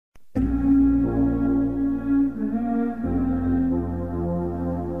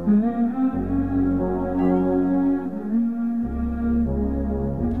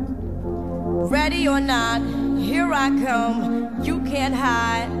not, here I come, you can't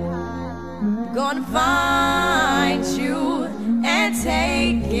hide. Gonna find you and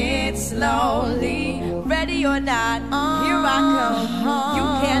take it slowly. Ready or not, here I come, you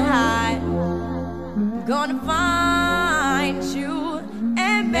can't hide. Gonna find you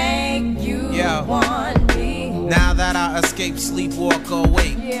and make you want me. Now that I escape, sleep, walk,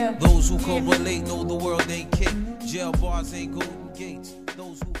 awake. Those who correlate know the world ain't kick. Jail bars ain't golden gates.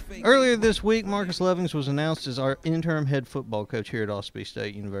 Those who fake. Earlier this week, Marcus Lovings was announced as our interim head football coach here at Ossipee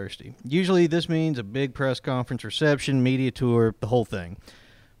State University. Usually this means a big press conference, reception, media tour, the whole thing.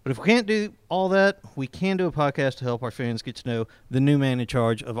 But if we can't do all that, we can do a podcast to help our fans get to know the new man in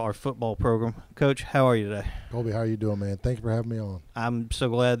charge of our football program. Coach, how are you today? Colby, how are you doing, man? Thank you for having me on. I'm so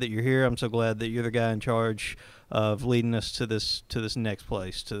glad that you're here. I'm so glad that you're the guy in charge of leading us to this next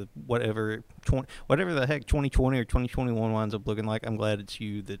place, to whatever the heck 2020 or 2021 winds up looking like. I'm glad it's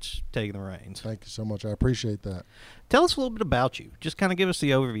you that's taking the reins. Thank you so much. I appreciate that. Tell us a little bit about you. Just kind of give us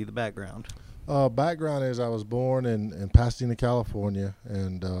the overview, the background. Background is I was born in Pasadena, California,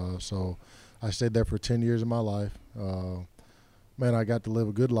 and so I stayed there for 10 years of my life. Man, I got to live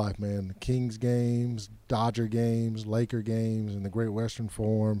a good life, man. Kings games, Dodger games, Laker games, and the Great Western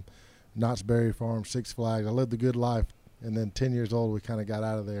Forum, Knott's Berry Farm, Six Flags. I lived a good life, and then 10 years old, we kind of got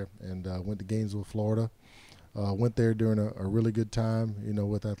out of there and went to Gainesville, Florida. Went there during a really good time,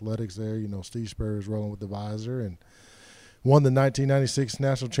 with athletics there. Steve Spurrier was rolling with the visor and won the 1996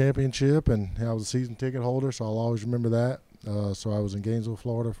 national championship, and I was a season ticket holder, so I'll always remember that. So I was in Gainesville,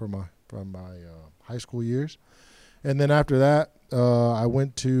 Florida for my high school years. And then after that, I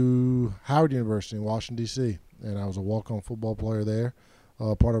went to Howard University in Washington, D.C., and I was a walk-on football player there,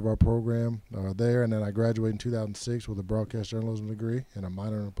 part of our program there. And then I graduated in 2006 with a broadcast journalism degree and a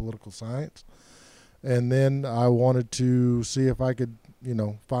minor in political science. And then I wanted to see if I could,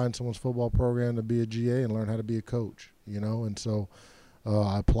 find someone's football program to be a GA and learn how to be a coach, And so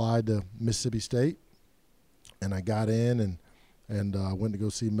I applied to Mississippi State, and I got in and went to go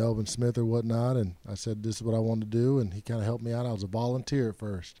see Melvin Smith or whatnot. And I said, this is what I want to do. And he kind of helped me out. I was a volunteer at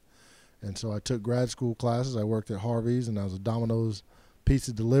first. And so I took grad school classes. I worked at Harvey's, and I was a Domino's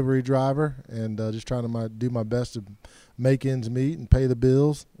pizza delivery driver, and just trying to do my best to make ends meet and pay the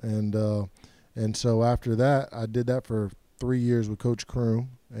bills. And so after that, I did that for 3 years with Coach Kroom,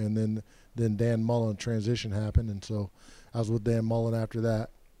 and then Dan Mullen transition happened, and so I was with Dan Mullen after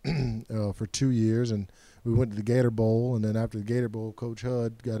that for 2 years, and we went to the Gator Bowl, and then after the Gator Bowl, Coach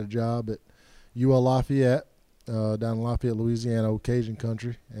Hud got a job at UL Lafayette down in Lafayette, Louisiana, Cajun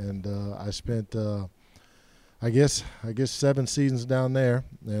country, and I spent I guess 7 seasons down there,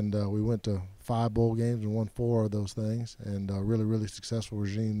 and we went to 5 bowl games and won 4 of those things, and really, really successful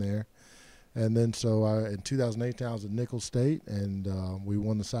regime there. And then so in 2018, I was at Nicholls State, and we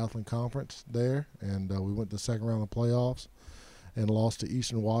won the Southland Conference there, and we went to the second round of playoffs and lost to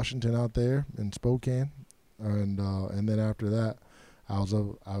Eastern Washington out there in Spokane. And then after that, I was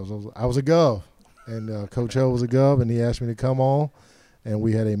a Gov, and Coach Ho was a Gov, and he asked me to come on, and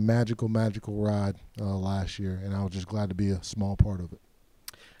we had a magical Ride last year, and I was just glad to be a small part of it.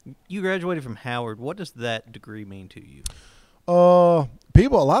 You graduated from Howard. What does that degree mean to you? A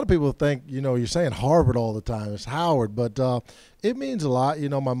lot of people think, you're saying Harvard all the time. It's Howard, but it means a lot.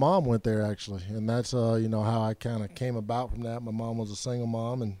 My mom went there actually, and that's how I kind of came about from that. My mom was a single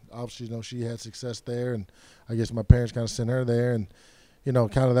mom, and obviously, she had success there, and I guess my parents kind of sent her there, and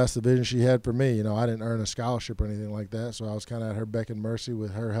kind of that's the vision she had for me. I didn't earn a scholarship or anything like that, so I was kind of at her beck and mercy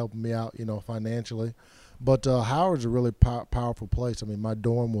with her helping me out, financially. But Howard's a really powerful place. I mean, my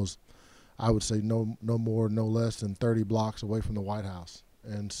dorm was, I would say, no more, no less than 30 blocks away from the White House.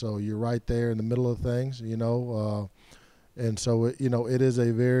 And so you're right there in the middle of things, and so, it is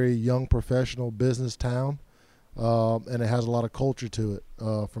a very young professional business town, and it has a lot of culture to it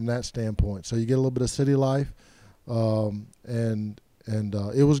from that standpoint. So you get a little bit of city life, and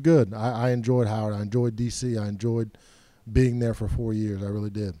it was good. I enjoyed Howard. I enjoyed D.C. I enjoyed being there for 4 years. I really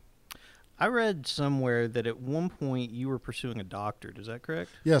did. I read somewhere that at one point you were pursuing a doctorate. Is that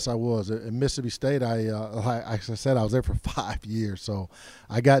correct? Yes, I was. At Mississippi State, like I said, I was there for 5 years. So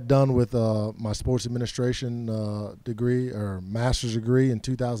I got done with my sports administration degree or master's degree in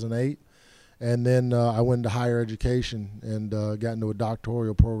 2008. And then I went into higher education and got into a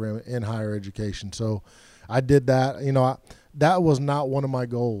doctoral program in higher education. So I did that. That was not one of my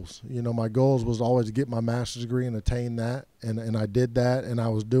goals. My goals was always to get my master's degree and attain that, and I did that, and I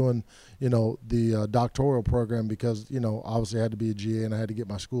was doing, the doctoral program because, obviously I had to be a GA and I had to get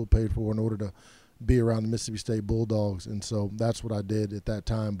my school paid for in order to, be around the Mississippi State Bulldogs. And so that's what I did at that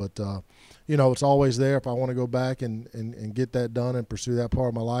time. But, it's always there if I want to go back and get that done and pursue that part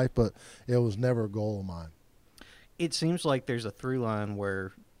of my life. But it was never a goal of mine. It seems like there's a through line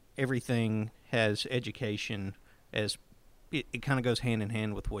where everything has education as it kind of goes hand in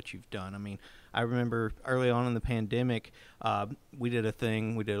hand with what you've done. I mean, I remember early on in the pandemic, we did a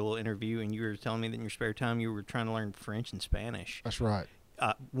little interview, and you were telling me that in your spare time you were trying to learn French and Spanish. That's right.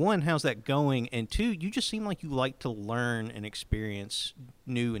 One, how's that going? And two, you just seem like you like to learn and experience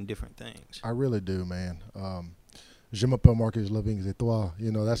new and different things. I really do, man. Je m'appelle Marquase living et toi.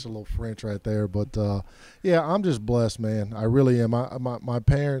 That's a little French right there. But, I'm just blessed, man. I really am. My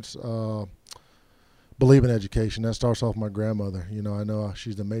parents believe in education. That starts off with my grandmother. I know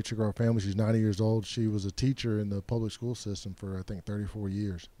she's the matriarch of our family. She's 90 years old. She was a teacher in the public school system for, I think, 34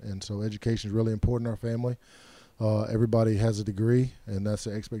 years. And so education is really important in our family. Everybody has a degree, and that's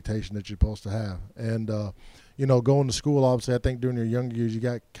the expectation that you're supposed to have. And, going to school, obviously, I think during your younger years, you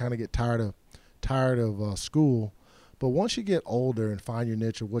get tired of school. But once you get older and find your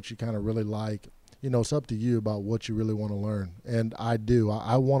niche of what you kind of really like, it's up to you about what you really want to learn. And I do.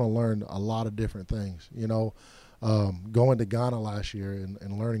 I want to learn a lot of different things. Going to Ghana last year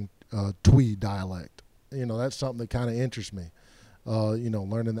and learning Twi dialect, that's something that kind of interests me.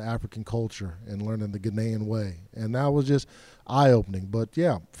 Learning the African culture and learning the Ghanaian way. And that was just eye-opening. But,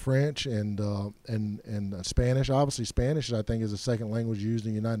 yeah, French and Spanish. Obviously, Spanish, I think, is the second language used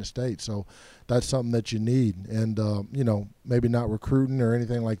in the United States. So that's something that you need. And, maybe not recruiting or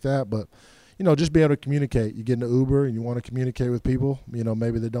anything like that, but, just be able to communicate. You get in an Uber and you want to communicate with people.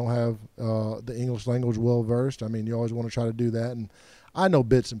 Maybe they don't have the English language well-versed. I mean, you always want to try to do that. And I know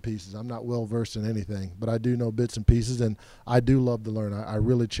bits and pieces. I'm not well-versed in anything, but I do know bits and pieces, and I do love to learn. I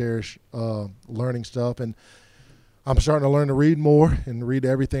really cherish learning stuff, and I'm starting to learn to read more and read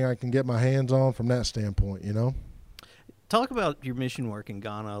everything I can get my hands on from that standpoint, Talk about your mission work in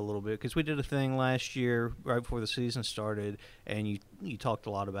Ghana a little bit, because we did a thing last year right before the season started, and you talked a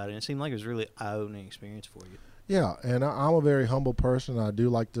lot about it, and it seemed like it was a really eye-opening experience for you. Yeah, and I'm a very humble person. I do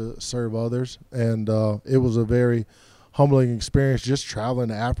like to serve others, and it was a very humbling experience. Just traveling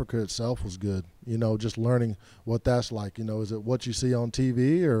to Africa itself was good. Just learning what that's like. Is it what you see on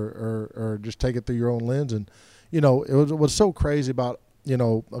TV or just take it through your own lens? And, what's so crazy about,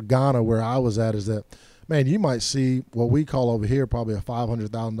 Ghana where I was at is that, man, you might see what we call over here probably a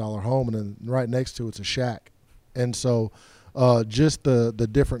 $500,000 home, and then right next to it's a shack. And so just the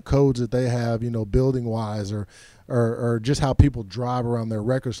different codes that they have, building-wise or just how people drive around their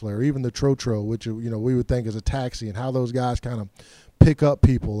recklessly, or even the Trotro, which, we would think is a taxi, and how those guys kind of pick up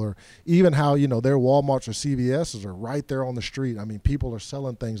people, or even how, their Walmarts or CVSs are right there on the street. I mean, people are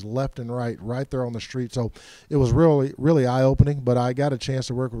selling things left and right there on the street. So it was really, really eye-opening. But I got a chance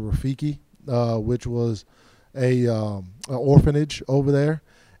to work with Rafiki, which was an orphanage over there.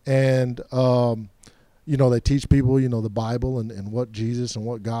 And, they teach people, the Bible and what Jesus and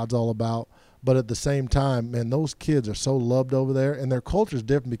what God's all about. But at the same time, man, those kids are so loved over there, and their culture is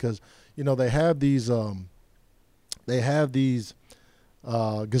different because, they have these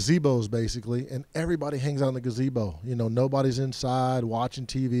gazebos basically, and everybody hangs out in the gazebo. Nobody's inside watching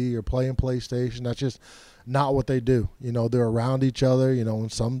TV or playing PlayStation. That's just not what they do. They're around each other.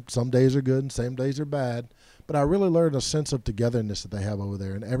 And some days are good and some days are bad. But I really learned a sense of togetherness that they have over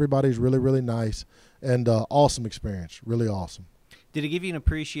there, and everybody's really, really nice, and awesome experience, really awesome. Did it give you an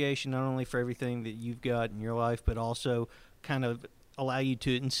appreciation not only for everything that you've got in your life, but also kind of allow you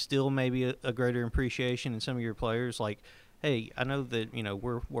to instill maybe a greater appreciation in some of your players? Like, hey, I know that,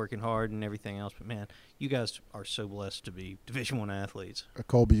 we're working hard and everything else, but, man, you guys are so blessed to be Division I athletes.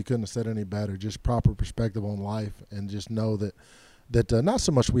 Colby, you couldn't have said any better. Just proper perspective on life, and just know that not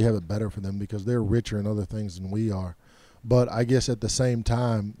so much we have it better for them because they're richer in other things than we are. But I guess at the same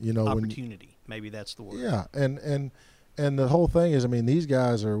time, opportunity, maybe that's the word. Yeah, and the whole thing is, I mean, these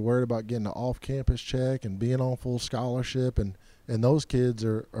guys are worried about getting an off-campus check and being on full scholarship, and those kids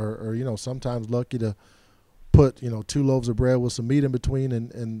are sometimes lucky to put 2 loaves of bread with some meat in between,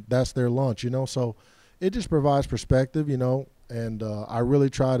 and that's their lunch. So it just provides perspective, and I really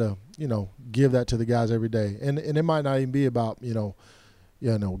try to give that to the guys every day, and it might not even be about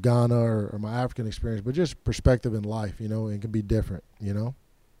Ghana or my African experience, but just perspective in life. It can be different.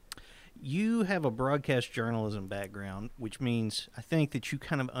 You have a broadcast journalism background, which means I think that you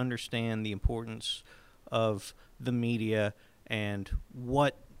kind of understand the importance of the media and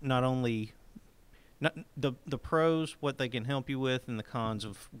what not only the pros, what they can help you with, and the cons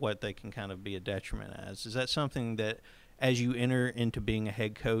of what they can kind of be a detriment as. Is that something that, as you enter into being a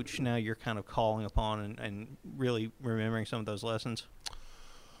head coach, now you're kind of calling upon and really remembering some of those lessons?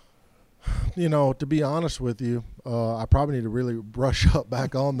 To be honest with you, I probably need to really brush up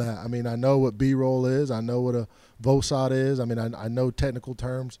back on that. I mean, I know what B-roll is. I know what a VOSOT is. I mean, I know technical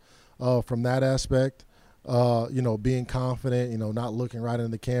terms from that aspect. Being confident, not looking right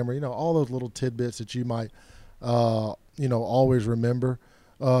in the camera, all those little tidbits that you might, always remember.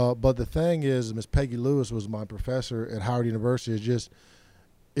 But the thing is, Miss Peggy Lewis was my professor at Howard University.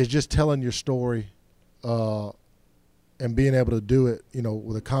 Is just telling your story and being able to do it,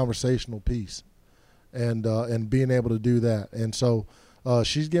 with a conversational piece and being able to do that. And so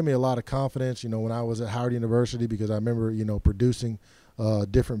she's given me a lot of confidence, when I was at Howard University, because I remember, producing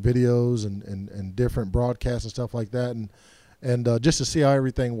different videos and different broadcasts and stuff like that. And just to see how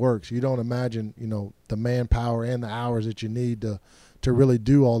everything works. You don't imagine, the manpower and the hours that you need to really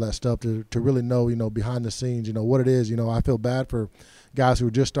do all that stuff, to really know, behind the scenes, what it is. I feel bad for guys who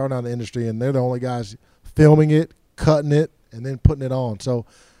are just starting out in the industry, and they're the only guys filming it, cutting it, and then putting it on. So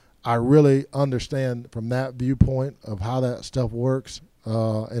I really understand from that viewpoint of how that stuff works.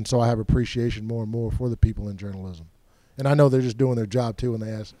 And so I have appreciation more and more for the people in journalism. And I know they're just doing their job too when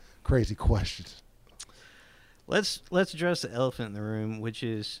they ask crazy questions. Let's address the elephant in the room, which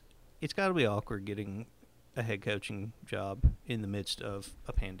is it's got to be awkward getting a head coaching job in the midst of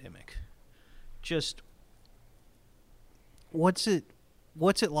a pandemic. Just what's it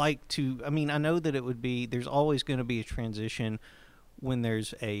like to? I mean, I know that it would be. There's always going to be a transition when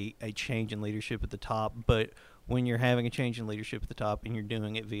there's a change in leadership at the top, but when you're having a change in leadership at the top and you're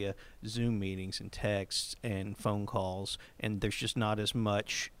doing it via Zoom meetings and texts and phone calls, and there's just not as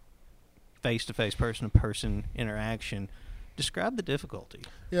much face-to-face, person-to-person interaction, describe the difficulty.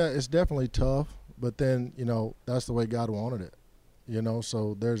 Yeah, it's definitely tough, but then, that's the way God wanted it,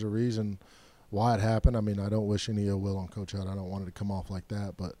 so there's a reason why it happened. I mean, I don't wish any ill will on Coach Hutt. I don't want it to come off like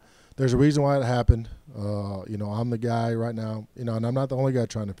that, but there's a reason why it happened. I'm the guy right now, and I'm not the only guy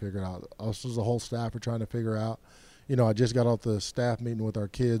trying to figure it out. Us as a whole staff are trying to figure out. I just got off the staff meeting with our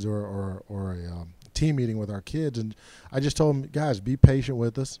kids or a team meeting with our kids, and I just told them, guys, be patient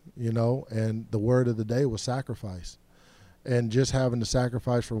with us, and the word of the day was sacrifice. And just having to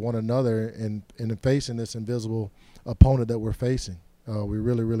sacrifice for one another and facing this invisible opponent that we're facing. We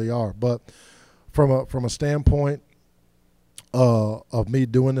really, really are. But from a standpoint of me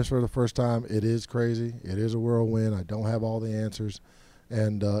doing this for the first time, it is crazy. It is a whirlwind. I don't have all the answers.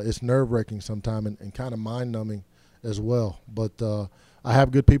 And it's nerve-wracking sometimes and kind of mind-numbing as well. But I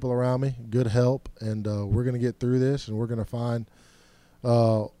have good people around me, good help, and we're going to get through this, and we're going to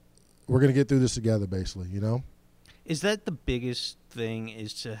get through this together, basically, Is that the biggest thing,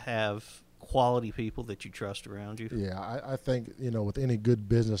 is to have quality people that you trust around you? Yeah, I think, with any good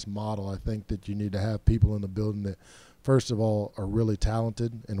business model, I think that you need to have people in the building that, first of all, are really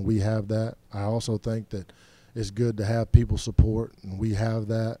talented, and we have that. I also think that it's good to have people support, and we have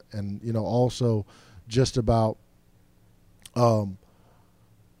that. And, also just about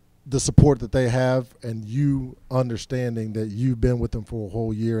the support that they have, and you understanding that you've been with them for a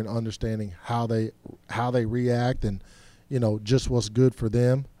whole year and understanding how they react and, just what's good for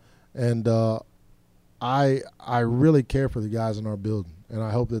them. And I really care for the guys in our building, and I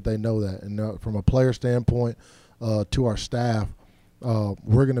hope that they know that. And from a player standpoint to our staff,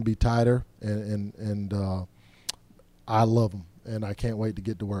 we're going to be tighter, and I love them, and I can't wait to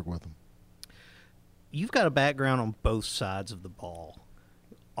get to work with them. You've got a background on both sides of the ball,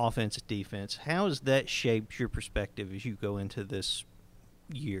 offense and defense. How has that shaped your perspective as you go into this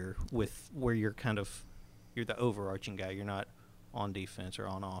year with where you're the overarching guy? You're not on defense or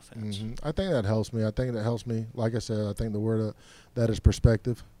on offense. Mm-hmm. I think that helps me. Like I said, I think the word that is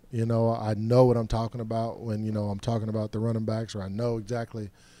perspective. I know what I'm talking about when, I'm talking about the running backs, or I know exactly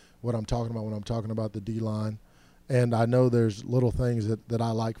what I'm talking about when I'm talking about the D-line. And I know there's little things that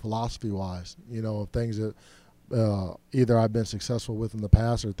I like philosophy-wise, things that either I've been successful with in the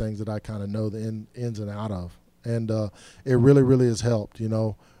past or things that I kind of know the ins and out of. And it really, really has helped,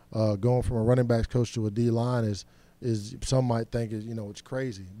 going from a running backs coach to a D-line is some might think it's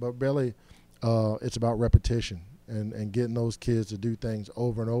crazy, but really it's about repetition and getting those kids to do things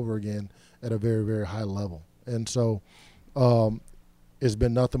over and over again at a very, very high level. And so it's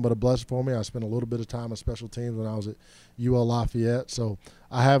been nothing but a blessing for me. I spent a little bit of time on special teams when I was at UL Lafayette, so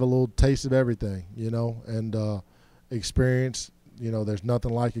I have a little taste of everything, and experience. There's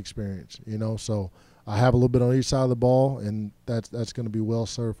nothing like experience, so I have a little bit on each side of the ball, and that's going to be well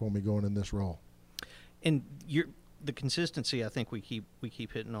served for me going in this role. And the consistency, I think we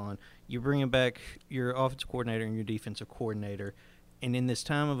keep hitting on. You're bringing back your offensive coordinator and your defensive coordinator, and in this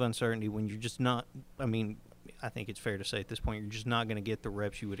time of uncertainty, when you're just not, I think it's fair to say at this point, you're just not going to get the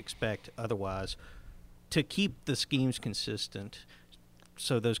reps you would expect otherwise. To keep the schemes consistent,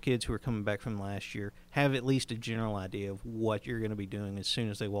 so those kids who are coming back from last year have at least a general idea of what you're going to be doing as soon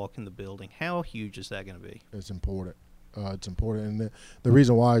as they walk in the building? How huge is that going to be? It's important. It's important, and the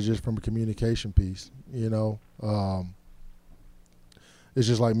reason why is just from a communication piece. It's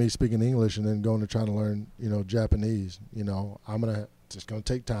just like me speaking English and then going to try to learn, Japanese. It's going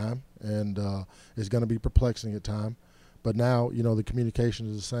to take time, and it's going to be perplexing at times. But now, the communication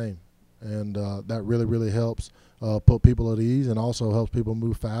is the same, and that really, really helps put people at ease and also helps people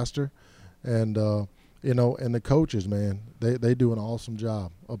move faster. And and the coaches, man, they do an awesome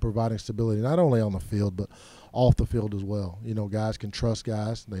job of providing stability, not only on the field but off the field as well. Guys can trust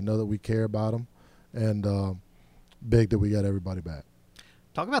guys; they know that we care about them, and big that we got everybody back.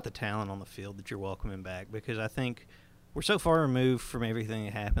 Talk about the talent on the field that you're welcoming back, because I think we're so far removed from everything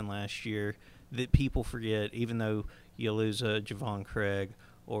that happened last year that people forget, even though you lose a Javon Craig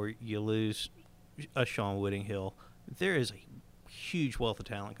or you lose a Sean Whittinghill, there is a huge wealth of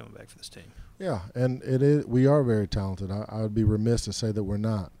talent coming back for this team. Yeah, and it is. We are very talented. I would be remiss to say that we're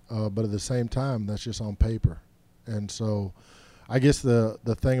not. But at the same time, that's just on paper. And so I guess the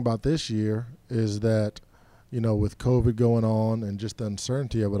thing about this year is that, with COVID going on and just the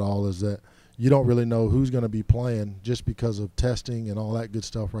uncertainty of it all, is that you don't really know who's going to be playing just because of testing and all that good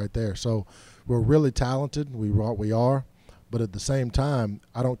stuff right there. So we're really talented. We are. But at the same time,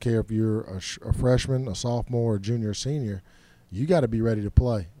 I don't care if you're a freshman, a sophomore, a junior, or senior, you got to be ready to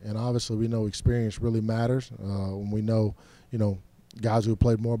play. And obviously we know experience really matters. When we know, guys who have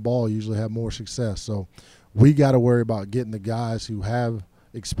played more ball usually have more success. So we got to worry about getting the guys who have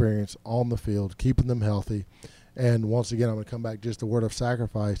experience on the field, keeping them healthy. And once again, I'm going to come back just the word of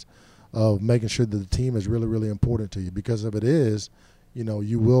sacrifice of making sure that the team is really, really important to you. Because if it is,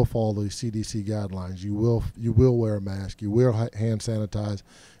 you will follow the CDC guidelines. You will wear a mask. You will hand sanitize,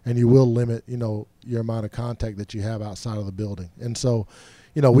 and you will limit, your amount of contact that you have outside of the building. And so,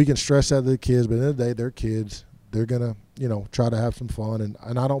 we can stress that to the kids, but at the end of the day, they're kids. They're gonna, try to have some fun, and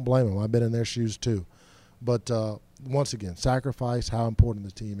I don't blame them. I've been in their shoes too. But once again, sacrifice how important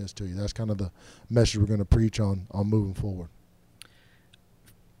the team is to you. That's kind of the message we're going to preach on moving forward.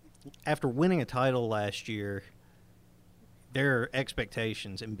 After winning a title last year, there are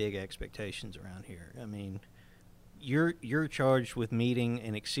expectations and big expectations around here. I mean, you're charged with meeting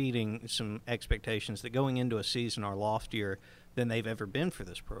and exceeding some expectations that going into a season are loftier than they've ever been for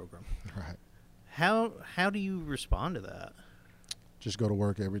this program. Right. How do you respond to that? Just go to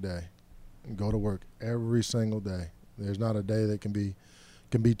work every day. Go to work every single day. There's not a day that can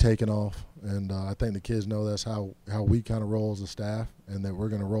be taken off, and I think the kids know that's how we kind of roll as a staff, and that we're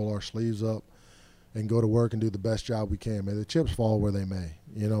going to roll our sleeves up and go to work and do the best job we can. May the chips fall where they may.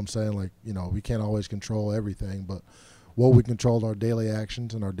 You know what I'm saying? Like, we can't always control everything, but what we control are our daily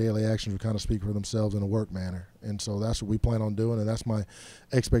actions, and our daily actions will kind of speak for themselves in a work manner. And so that's what we plan on doing, and that's my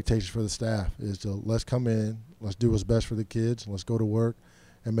expectation for the staff is to let's come in, let's do what's best for the kids, let's go to work,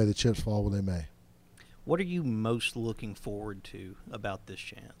 and may the chips fall where they may. What are you most looking forward to about this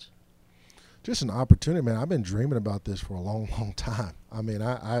chance? Just an opportunity, man. I've been dreaming about this for a long, long time. I mean,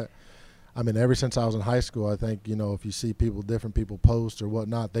 I mean, ever since I was in high school, I think, if you see different people post or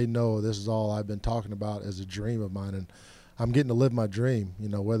whatnot, they know this is all I've been talking about as a dream of mine. And I'm getting to live my dream,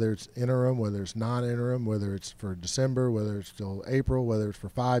 whether it's interim, whether it's non-interim, whether it's for December, whether it's till April, whether it's for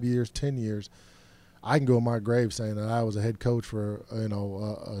 5 years, 10 years. I can go in my grave saying that I was a head coach for,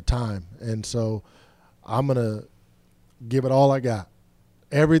 a time. And so I'm going to give it all I got.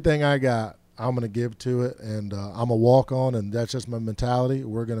 Everything I got, I'm going to give to it. And I'm going to walk on, and that's just my mentality.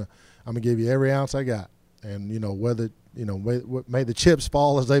 I'm going to give you every ounce I got. And, whether, may the chips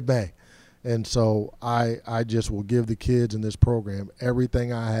fall as they may. And so I just will give the kids in this program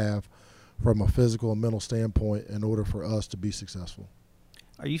everything I have from a physical and mental standpoint in order for us to be successful.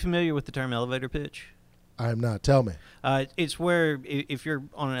 Are you familiar with the term elevator pitch? I am not. Tell me. It's where if you're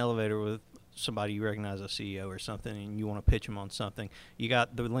on an elevator with somebody you recognize, a CEO or something, and you want to pitch them on something, you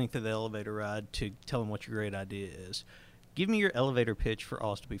got the length of the elevator ride to tell them what your great idea is. Give me your elevator pitch for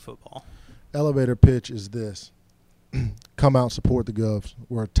Austin football. Elevator pitch is this. Come out and support the Govs.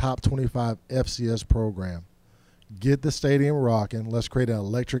 We're a top 25 FCS program. Get the stadium rocking. Let's create an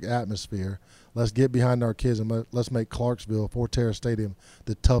electric atmosphere. Let's get behind our kids, and let's make Clarksville, Fort Terrace Stadium,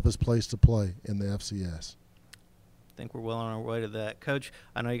 the toughest place to play in the FCS. I think we're well on our way to that. Coach,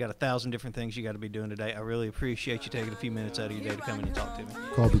 I know you got 1,000 different things you got to be doing today. I really appreciate you taking a few minutes out of your day to come in and talk to me.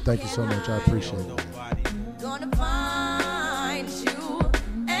 Colby, thank you so much. I appreciate it. Gonna find you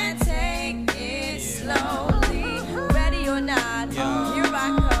and take it slowly. Ready or not, here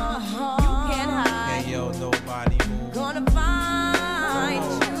I come. You can't hide. Hey, yo, nobody move. Gonna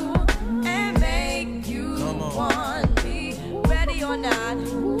find you and make you want me. Ready or not,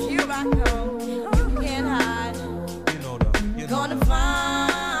 Here I come.